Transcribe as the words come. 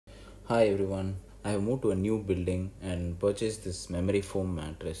Hi everyone, I have moved to a new building and purchased this memory foam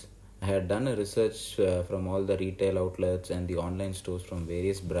mattress. I had done a research from all the retail outlets and the online stores from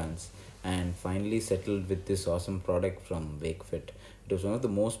various brands and finally settled with this awesome product from Wakefit. It was one of the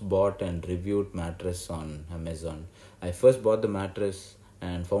most bought and reviewed mattress on Amazon. I first bought the mattress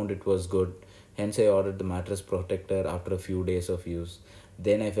and found it was good. Hence I ordered the mattress protector after a few days of use.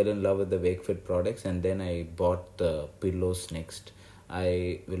 Then I fell in love with the Wakefit products and then I bought the pillows next.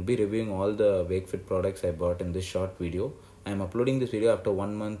 I will be reviewing all the Wakefit products I bought in this short video. I am uploading this video after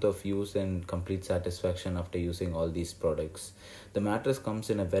 1 month of use and complete satisfaction after using all these products. The mattress comes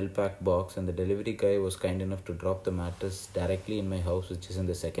in a well packed box and the delivery guy was kind enough to drop the mattress directly in my house, which is in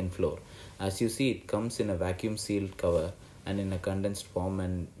the second floor. As you see, it comes in a vacuum sealed cover and in a condensed form,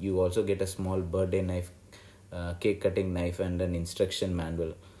 and you also get a small birthday knife, cake cutting knife, and an instruction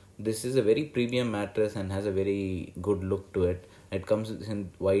manual. This is a very premium mattress and has a very good look to it. It comes in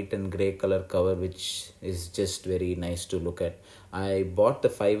white and grey color cover, which is just very nice to look at. I bought the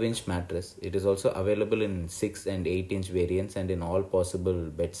 5-inch mattress. It is also available in 6 and 8-inch variants and in all possible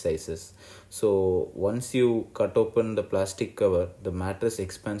bed sizes. So once you cut open the plastic cover, the mattress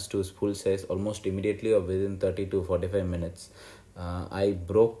expands to its full size almost immediately or within 30 to 45 minutes. I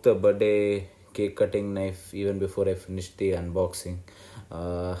broke the birthday cake cutting knife even before I finished the unboxing,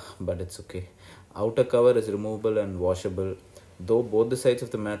 but it's okay. Outer cover is removable and washable. Though both the sides of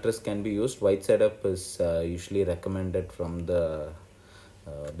the mattress can be used, white side up is usually recommended from the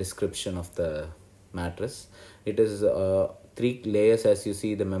description of the mattress. It is three layers, as you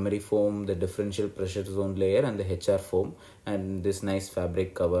see: the memory foam, the differential pressure zone layer, and the HR foam, and this nice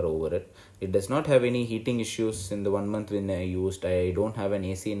fabric cover over it. It does not have any heating issues. In the 1 month when I used, I don't have an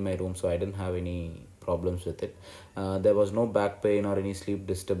AC in my room, so I didn't have any problems with it. There was no back pain or any sleep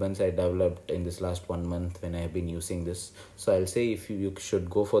disturbance I developed in this last 1 month when I have been using this. So I'll say if you should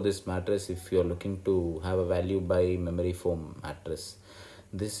go for this mattress if you're looking to have a value buy memory foam mattress.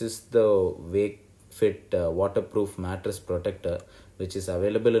 This is the Wakefit waterproof mattress protector, which is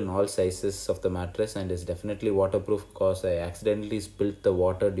available in all sizes of the mattress and is definitely waterproof because I accidentally spilled the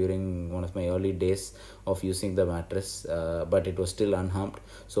water during one of my early days of using the mattress, but it was still unharmed.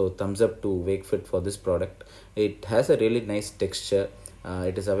 So thumbs up to Wakefit for this product. It has a really nice texture.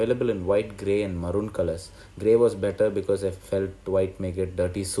 It is available in white, grey and maroon colors. Grey was better because I felt white may get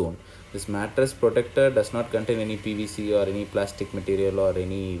dirty soon. This mattress protector does not contain any PVC or any plastic material or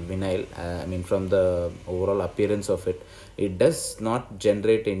any vinyl. From the overall appearance of it, it does not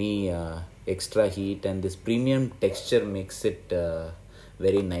generate any extra heat, and this premium texture makes it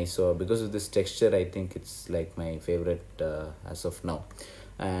very nice. So because of this texture, I think it's like my favorite as of now.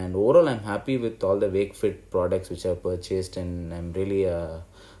 And overall, I'm happy with all the Wakefit products which I've purchased, and I'm really a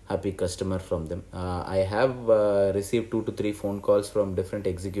happy customer from them. I have received 2 to 3 phone calls from different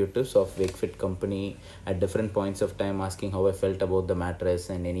executives of Wakefit company at different points of time asking how I felt about the mattress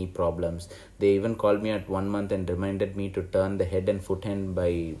and any problems. They even called me at 1 month and reminded me to turn the head and foot end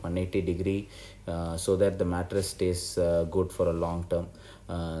by 180 degree so that the mattress stays good for a long term.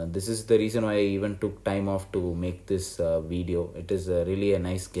 This is the reason why I even took time off to make this video. It is really a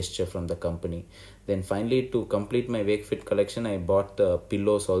nice gesture from the company. Then finally, to complete my Wakefit collection, I bought the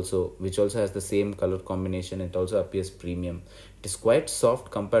pillows also, which also has the same color combination. It also appears premium. It is quite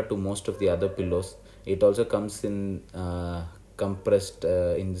soft compared to most of the other pillows. It also comes in compressed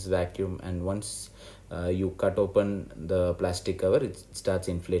in this vacuum, and once you cut open the plastic cover, it starts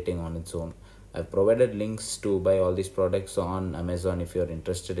inflating on its own. I've provided links to buy all these products on Amazon if you're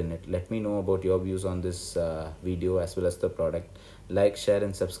interested in it. Let me know about your views on this video as well as the product. Like, share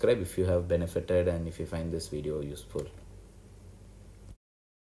and subscribe if you have benefited and if you find this video useful.